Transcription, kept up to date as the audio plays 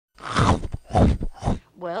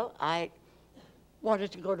Well, I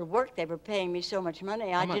wanted to go to work. They were paying me so much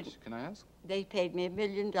money. How much, can I ask? They paid me $1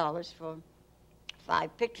 million for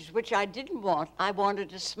 5 pictures, which I didn't want. I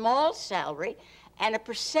wanted a small salary and a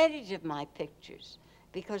percentage of my pictures,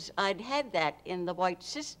 because I'd had that in The White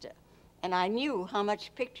Sister, and I knew how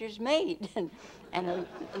much pictures made. And a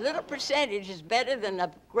little percentage is better than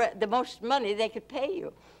the most money they could pay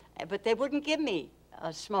you. But they wouldn't give me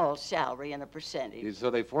a small salary and a percentage. So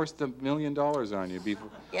they forced the $1 million on you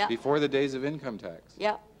before the days of income tax.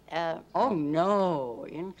 Yeah. Oh, no,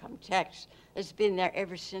 income tax. It's been there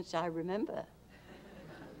ever since I remember.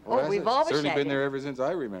 Oh, we've always certainly had been it. there ever since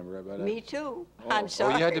I remember. Me too. Oh. I'm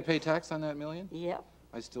sorry. Oh, you had to pay tax on that $1 million? Yeah.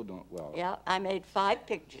 I still don't. Well. Yeah, I made 5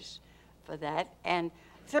 pictures for that, and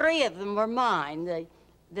 3 of them were mine: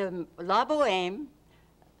 the La Boheme,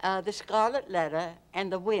 the Scarlet Letter,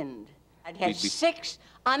 and the Wind. I'd had 6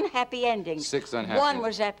 unhappy endings. 6 unhappy. 1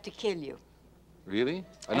 was apt to kill you. Really?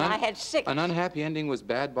 And I had 6. An unhappy ending was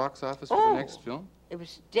bad box office for the next film? It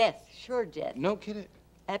was death, sure death. No kidding.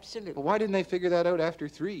 Absolutely. Well, why didn't they figure that out after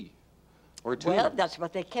 3 or 2? Well, that's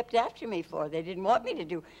what they kept after me for. They didn't want me to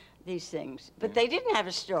do these things. But they didn't have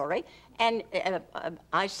a story. And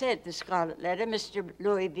I said, the Scarlet Letter, Mr.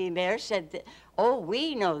 Louis B. Mayer said, that, oh,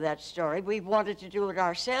 we know that story. We wanted to do it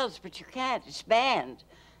ourselves, but you can't. It's banned.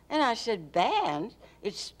 And I said, banned?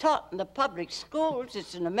 It's taught in the public schools.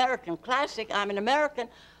 It's an American classic. I'm an American.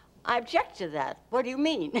 I object to that. What do you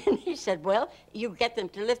mean? And he said, well, you get them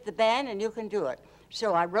to lift the ban and you can do it.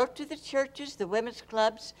 So I wrote to the churches, the women's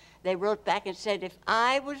clubs. They wrote back and said if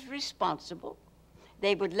I was responsible,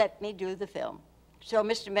 they would let me do the film. So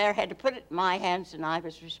Mr. Mayer had to put it in my hands, and I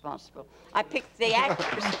was responsible. I picked the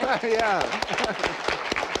actors. Yeah.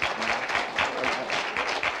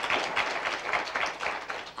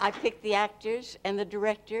 I picked the actors and the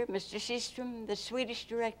director, Mr. Systrom, the Swedish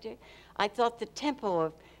director. I thought the tempo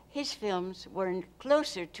of his films were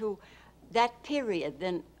closer to that period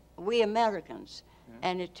than we Americans.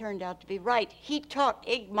 And it turned out to be right. He taught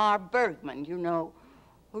Ingmar Bergman, you know,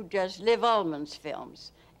 who does Liv Ullmann's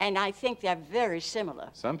films. And I think they're very similar.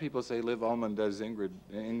 Some people say Liv Ullmann does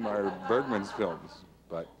Ingmar Bergman's films,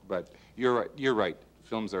 but you're right. You're right.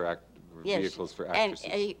 Films are vehicles for actresses.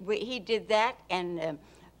 And he did that, and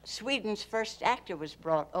Sweden's first actor was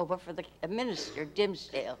brought over for the minister,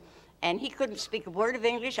 Dimsdale. And he couldn't speak a word of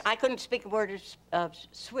English. I couldn't speak a word of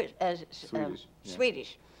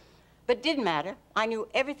Swedish. But didn't matter. I knew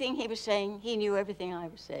everything he was saying. He knew everything I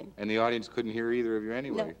was saying. And the audience couldn't hear either of you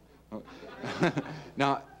anyway. No.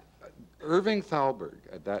 Now, Irving Thalberg,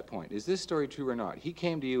 at that point, is this story true or not? He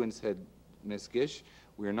came to you and said, Miss Gish,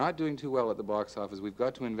 we're not doing too well at the box office. We've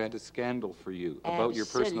got to invent a scandal for you about your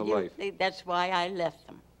personal life. That's why I left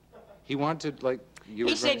them. He wanted, like, you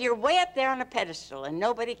He said, you're way up there on a pedestal and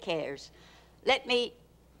nobody cares. Let me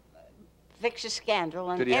fix a scandal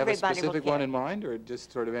and everybody will care. Did he have a specific one in mind, or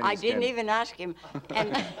just sort of any scandal? Didn't even ask him.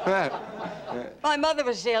 And my mother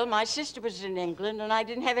was ill, my sister was in England, and I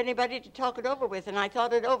didn't have anybody to talk it over with, and I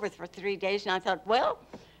thought it over for 3 days, and I thought, well,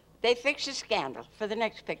 they fixed a scandal for the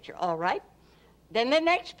next picture, all right. Then the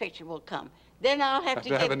next picture will come. Then I'll have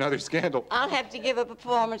to have another scandal. I'll have to give a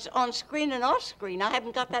performance on screen and off screen. I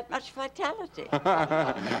haven't got that much vitality.